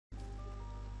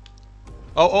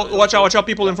Oh, watch out,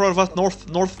 people in front of us.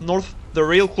 North. They're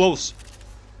real close.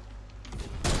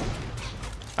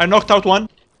 I knocked out one.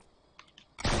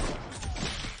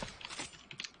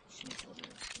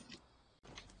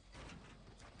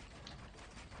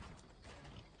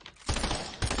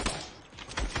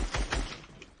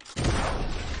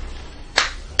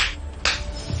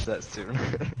 That soon.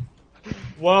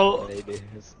 Well, maybe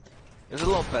it's a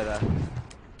lot better.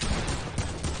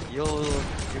 You'll deal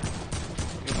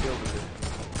with it.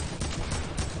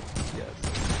 Yes.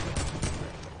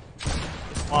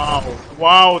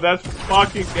 Wow, that's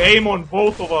fucking game on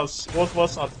both of us. Both of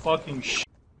us are fucking sh.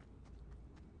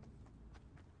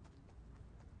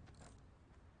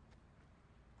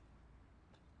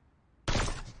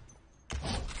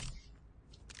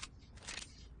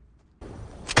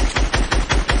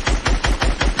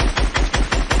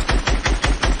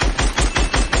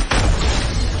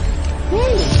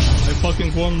 I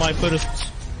fucking won my first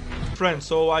friend,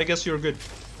 so I guess you're good.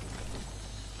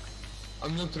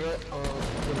 I'm not ready. Are you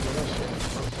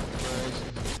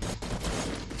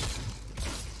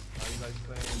guys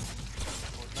playing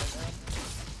Fortnite now?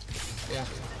 Yeah.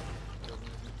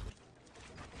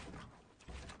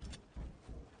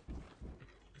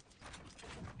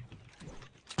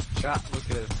 Chat, look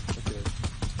at it. Look at it.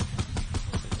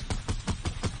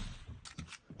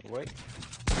 Wait.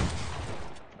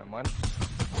 Never mind.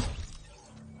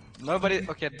 Nobody.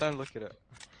 Okay, don't look at it.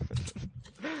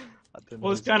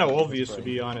 Well, it's kind of obvious, to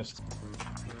be honest.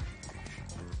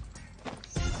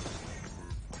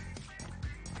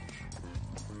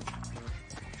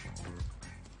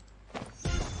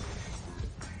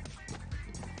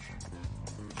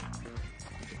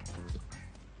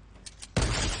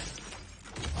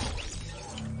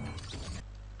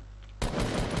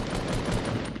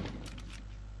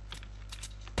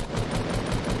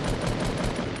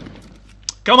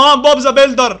 Come on, Bob the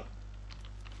Builder!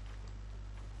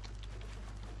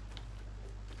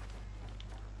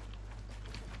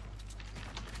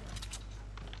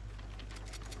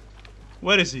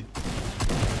 Where is he?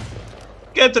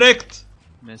 Get wrecked!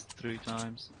 Missed 3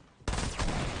 times.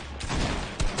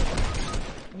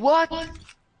 What?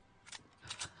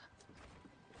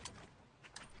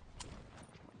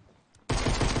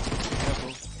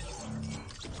 Careful.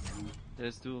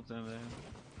 There's 2 of them there.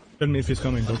 Tell me if he's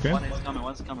coming, okay? One is coming,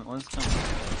 one's coming, one's coming.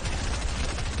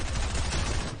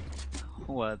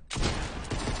 What? Oh,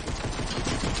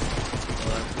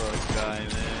 that poor guy,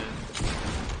 man.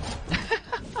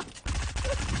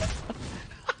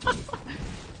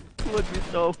 Would be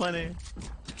so funny.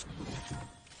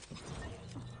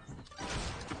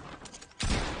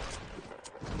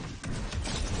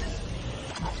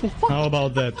 How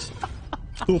about that?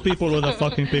 2 people with a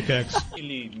fucking pickaxe.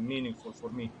 Really meaningful for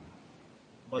me.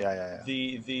 But Yeah.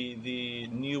 the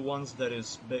new ones that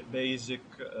is basic,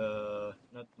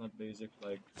 not basic,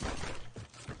 like.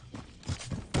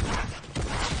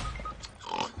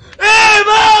 Hey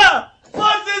man!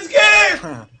 Fuck this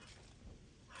game!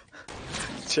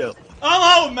 Chill. I'm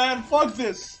out, man. Fuck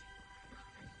this.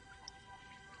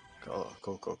 Go.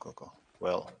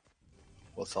 Well,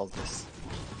 we'll solve this.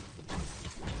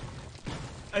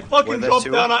 I fucking Where drop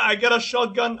the down. I get a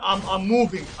shotgun. I'm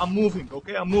moving.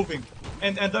 Okay, I'm moving.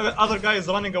 And the other guy is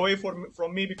running away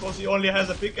from me because he only has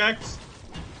a pickaxe.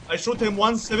 I shoot him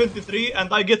once, 73,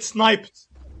 and I get sniped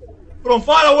from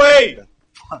far away.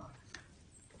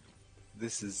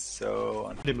 This is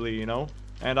so You know,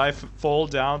 and I fall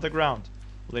down the ground.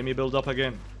 Let me build up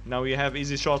again. Now you have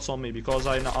easy shots on me because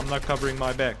I'm not covering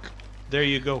my back. There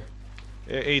you go.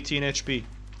 18 HP.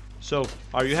 So,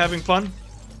 are you having fun?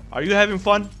 Are you having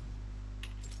fun?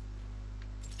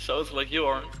 Sounds like you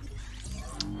are.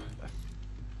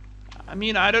 I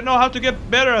mean, I don't know how to get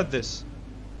better at this.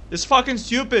 It's fucking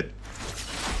stupid.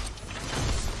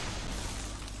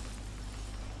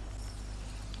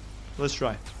 Let's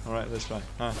try. Alright, let's try.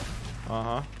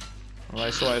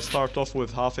 Alright, so I start off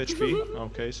with half HP.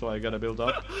 Okay, so I gotta build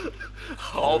up.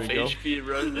 Half HP,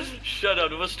 bro. Shut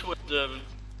up, it was 27.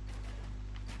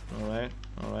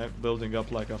 Alright, building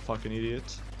up like a fucking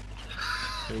idiot.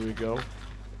 Here we go.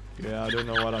 Yeah, I don't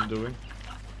know what I'm doing.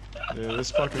 Yeah,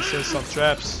 this fucking says some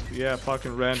traps. Yeah,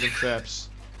 fucking random traps.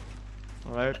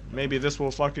 Alright, maybe this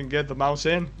will fucking get the mouse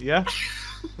in. Yeah?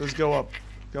 Let's go up.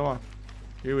 Go on.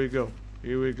 Here we go.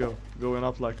 Going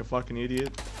up like a fucking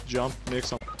idiot. Jump, make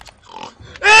some.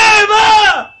 Hey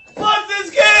man! Fuck this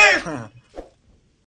game!